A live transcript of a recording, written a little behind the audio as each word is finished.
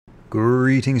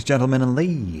Greetings, gentlemen and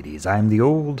ladies. I am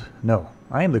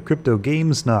the crypto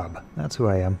game snob. That's who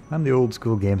I am. I'm the old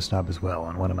school game snob as well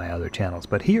on one of my other channels,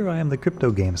 but here I am the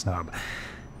crypto game snob.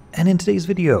 And in today's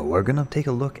video, we're going to take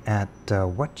a look at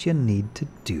what you need to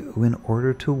do in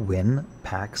order to win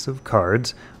packs of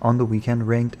cards on the weekend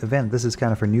ranked event. This is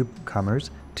kind of for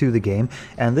newcomers to the game,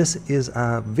 and this is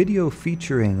a video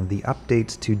featuring the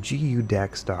updates to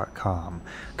gudex.com,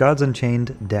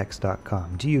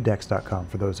 godsunchaineddex.com, gudex.com.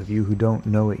 For those of you who don't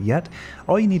know it yet,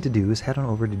 all you need to do is head on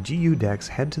over to gudex,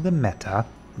 head to the meta,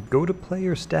 go to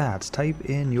player stats, type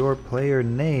in your player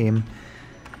name,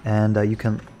 and you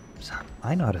can...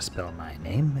 I know how to spell my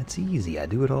name. It's easy. I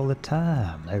do it all the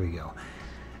time. There we go.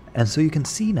 And so you can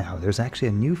see now there's actually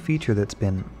a new feature that's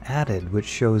been added which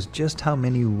shows just how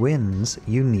many wins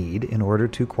you need in order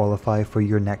to qualify for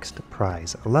your next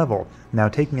prize level. Now,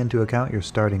 taking into account your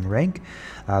starting rank,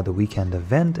 the weekend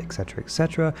event,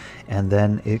 etc., and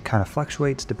then it kind of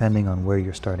fluctuates depending on where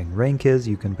your starting rank is.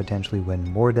 You can potentially win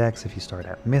more decks if you start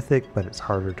at Mythic, but it's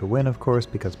harder to win, of course,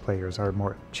 because players are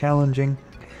more challenging.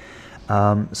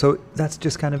 So that's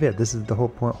just kind of it. This is the whole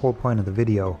point of the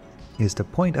video, is to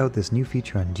point out this new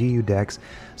feature on gudex.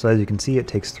 So as you can see, it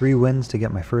takes 3 wins to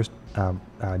get my first pack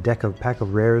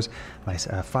of rares, my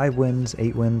 5 wins,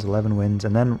 8 wins, 11 wins,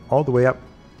 and then all the way up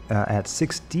at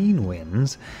 16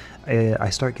 wins, I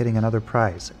start getting another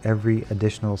prize every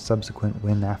additional subsequent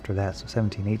win after that. So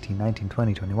 17, 18, 19,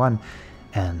 20, 21,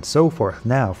 and so forth.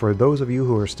 Now, for those of you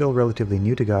who are still relatively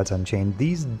new to Gods Unchained,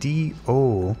 these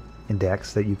DO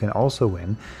index that you can also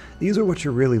win, these are what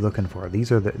you're really looking for. These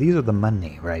are the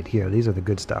money right here. These are the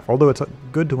good stuff. Although it's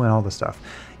good to win all the stuff,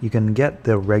 you can get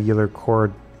the regular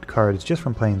core cards just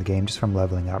from playing the game, just from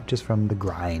leveling up, just from the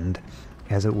grind,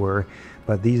 as it were.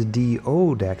 But these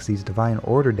DO decks, these Divine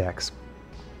Order decks,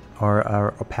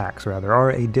 are packs rather,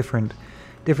 are a different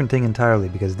thing entirely,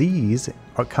 because these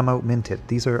come out minted.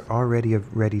 These are already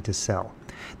ready to sell.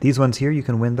 These ones here, you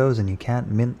can win those, and you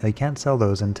can't sell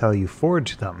those until you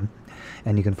forge them,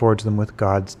 and you can forge them with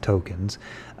Gods tokens,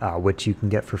 which you can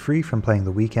get for free from playing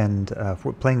the weekend,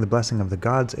 playing the Blessing of the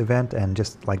Gods event, and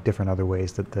just like different other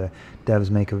ways that the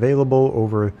devs make available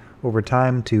over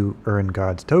time to earn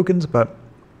Gods tokens. But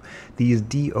these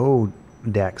DO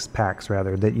packs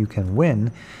rather that you can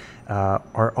win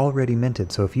are already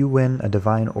minted. So if you win a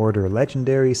Divine Order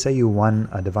Legendary, say you won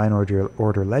a Divine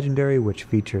Order Legendary which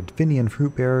featured Finian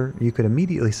Fruitbearer, you could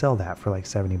immediately sell that for like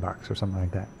 $70 or something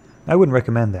like that. I wouldn't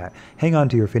recommend that. Hang on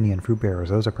to your Finian Fruitbearers.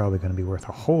 Those are probably going to be worth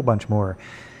a whole bunch more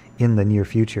in the near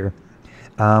future.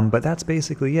 But that's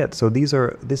basically it. So this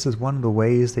is one of the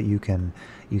ways that you can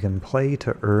play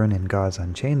to earn in Gods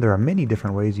Unchained. There are many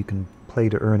different ways you can play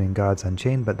to earn in Gods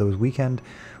Unchained, but those weekend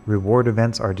reward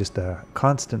events are just a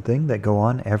constant thing that go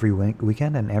on every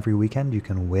weekend, and every weekend you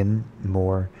can win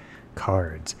more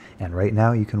cards. And right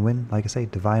now you can win, like I say,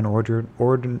 Divine Order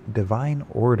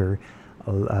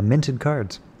minted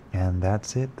cards. And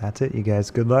that's it. That's it, you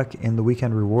guys. Good luck in the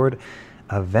weekend reward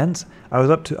events. I was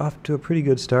off to a pretty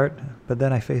good start, but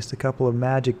then I faced a couple of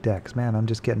magic decks. Man, I'm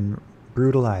just getting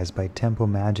brutalized by tempo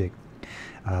magic.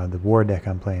 The war deck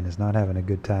I'm playing is not having a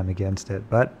good time against it,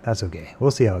 but that's okay.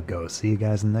 We'll see how it goes. See you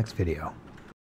guys in the next video.